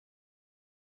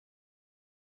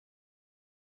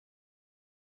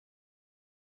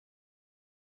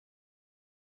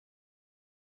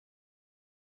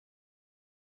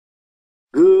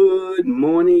Good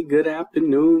morning, good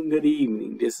afternoon, good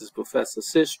evening. This is Professor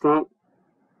Sistrum,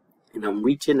 and I'm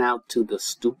reaching out to the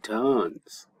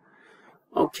students.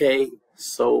 Okay,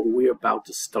 so we're about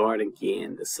to start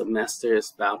again. The semester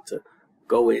is about to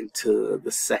go into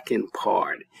the second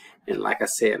part. And like I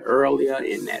said earlier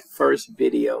in that first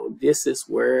video, this is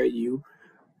where you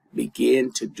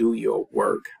begin to do your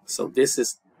work. So this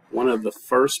is one of the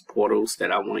first portals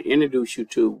that I want to introduce you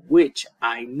to, which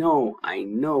I know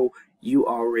you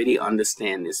already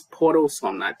understand this portal, so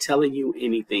I'm not telling you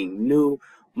anything new.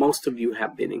 Most of you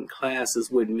have been in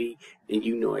classes with me and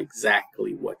you know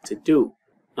exactly what to do.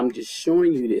 I'm just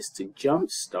showing you this to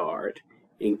jumpstart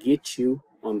and get you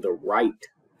on the right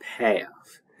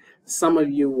path. Some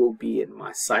of you will be in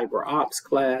my Cyber Ops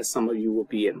class, some of you will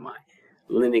be in my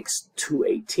Linux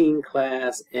 218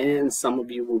 class, and some of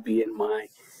you will be in my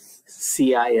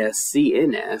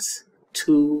CIS/CNS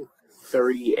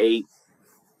 238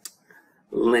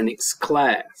 Linux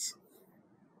class.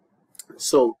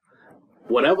 So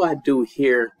whatever I do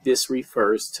here, this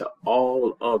refers to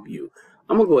all of you.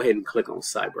 I'm gonna go ahead and click on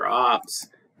Cyber Ops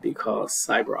because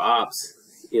Cyber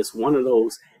Ops is one of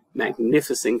those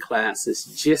magnificent classes,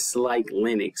 just like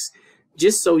Linux.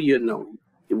 Just so you know,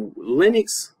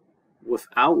 Linux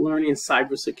without learning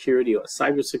cybersecurity or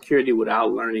cybersecurity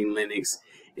without learning Linux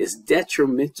is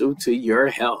detrimental to your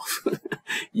health.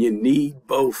 You need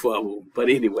both of them. But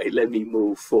anyway, let me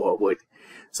move forward.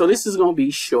 So this is going to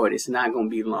be short. It's not going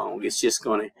to be long. It's just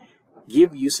going to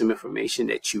give you some information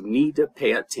that you need to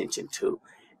pay attention to.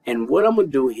 And what I'm going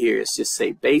to do here is just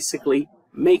say, basically,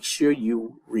 make sure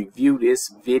you review this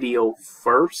video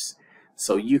first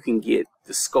so you can get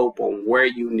the scope on where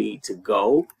you need to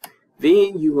go.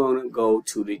 Then you're going to go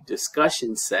to the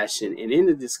discussion session, and in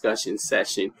the discussion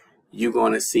session, you're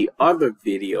going to see other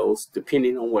videos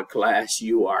depending on what class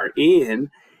you are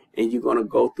in, and you're going to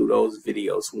go through those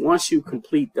videos. Once you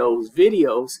complete those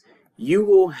videos, you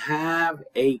will have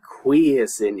a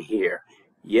quiz in here.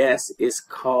 Yes, it's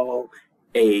called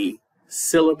a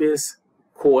syllabus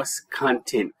course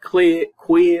content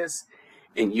quiz,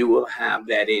 and you will have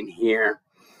that in here.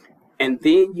 And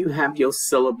then you have your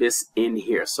syllabus in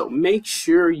here. So make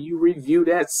sure you review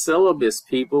that syllabus,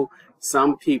 people.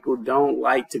 Some people don't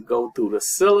like to go through the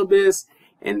syllabus,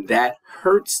 and that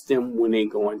hurts them when they're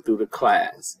going through the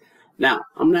class. Now,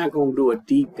 I'm not going to do a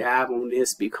deep dive on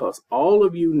this because all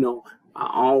of you know I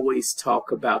always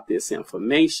talk about this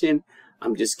information.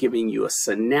 I'm just giving you a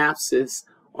synopsis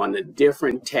on the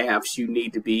different tabs you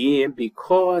need to be in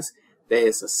because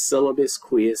there's a syllabus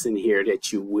quiz in here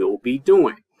that you will be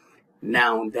doing.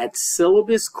 Now, that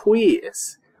syllabus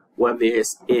quiz, whether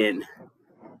it's in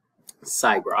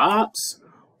Cyber Ops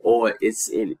or it's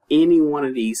in any one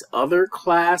of these other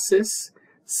classes,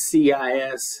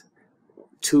 CIS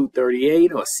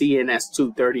 238 or CNS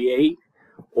 238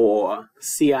 or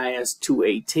CIS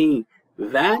 218,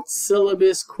 that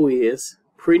syllabus quiz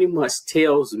pretty much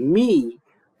tells me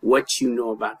what you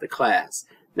know about the class.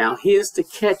 Now, here's the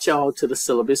catch-all to the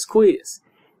syllabus quiz.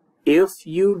 If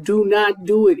you do not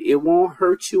do it, it won't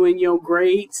hurt you in your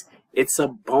grades. It's a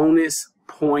bonus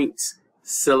points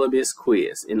syllabus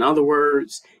quiz. In other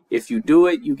words, if you do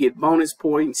it, you get bonus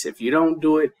points. If you don't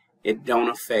do it, it don't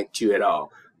affect you at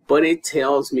all. But it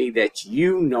tells me that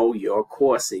you know your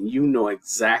course and you know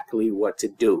exactly what to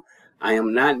do. I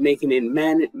am not making it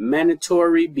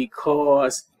mandatory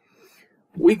because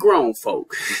we grown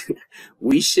folk.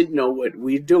 We should know what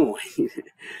we're doing.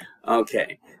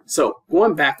 Okay, so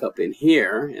going back up in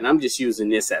here, and I'm just using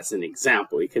this as an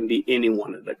example. It can be any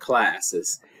one of the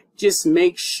classes. Just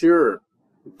make sure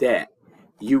that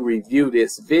you review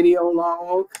this video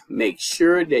log. Make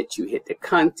sure that you hit the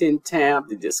content tab,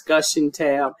 the discussion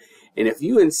tab. And if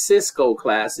you in Cisco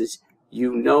classes,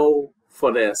 you know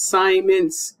for the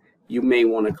assignments, you may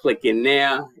want to click in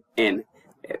there, and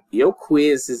your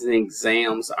quizzes and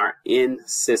exams are in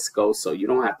Cisco, so you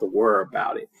don't have to worry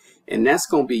about it. And that's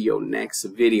going to be your next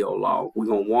video log. We're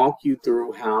going to walk you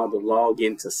through how to log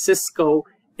into Cisco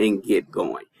and get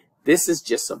going. This is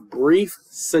just a brief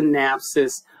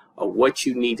synopsis of what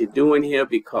you need to do in here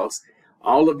because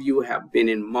all of you have been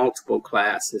in multiple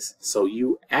classes, so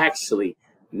you actually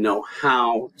know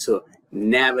how to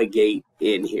navigate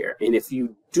in here. And if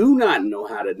you do not know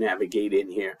how to navigate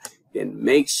in here, then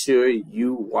make sure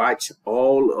you watch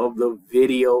all of the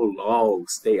video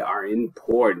logs. They are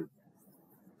important.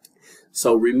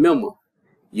 So remember,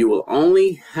 you will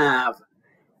only have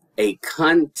a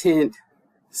content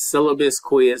syllabus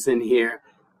quiz in here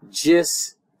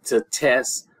just to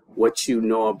test what you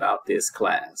know about this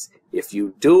class. If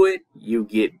you do it, you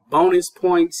get bonus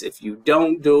points. If you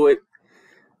don't do it,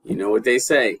 you know what they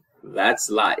say, that's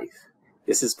life.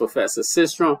 This is Professor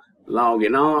Sistrom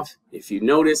logging off. If you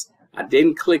notice, I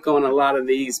didn't click on a lot of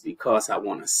these because I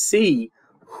want to see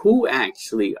who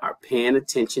actually are paying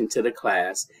attention to the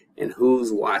class and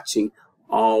who's watching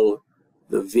all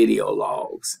the video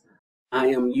logs. I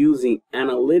am using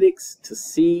analytics to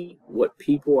see what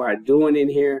people are doing in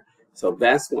here. So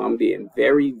that's why I'm being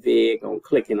very vague on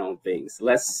clicking on things.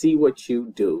 Let's see what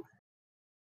you do.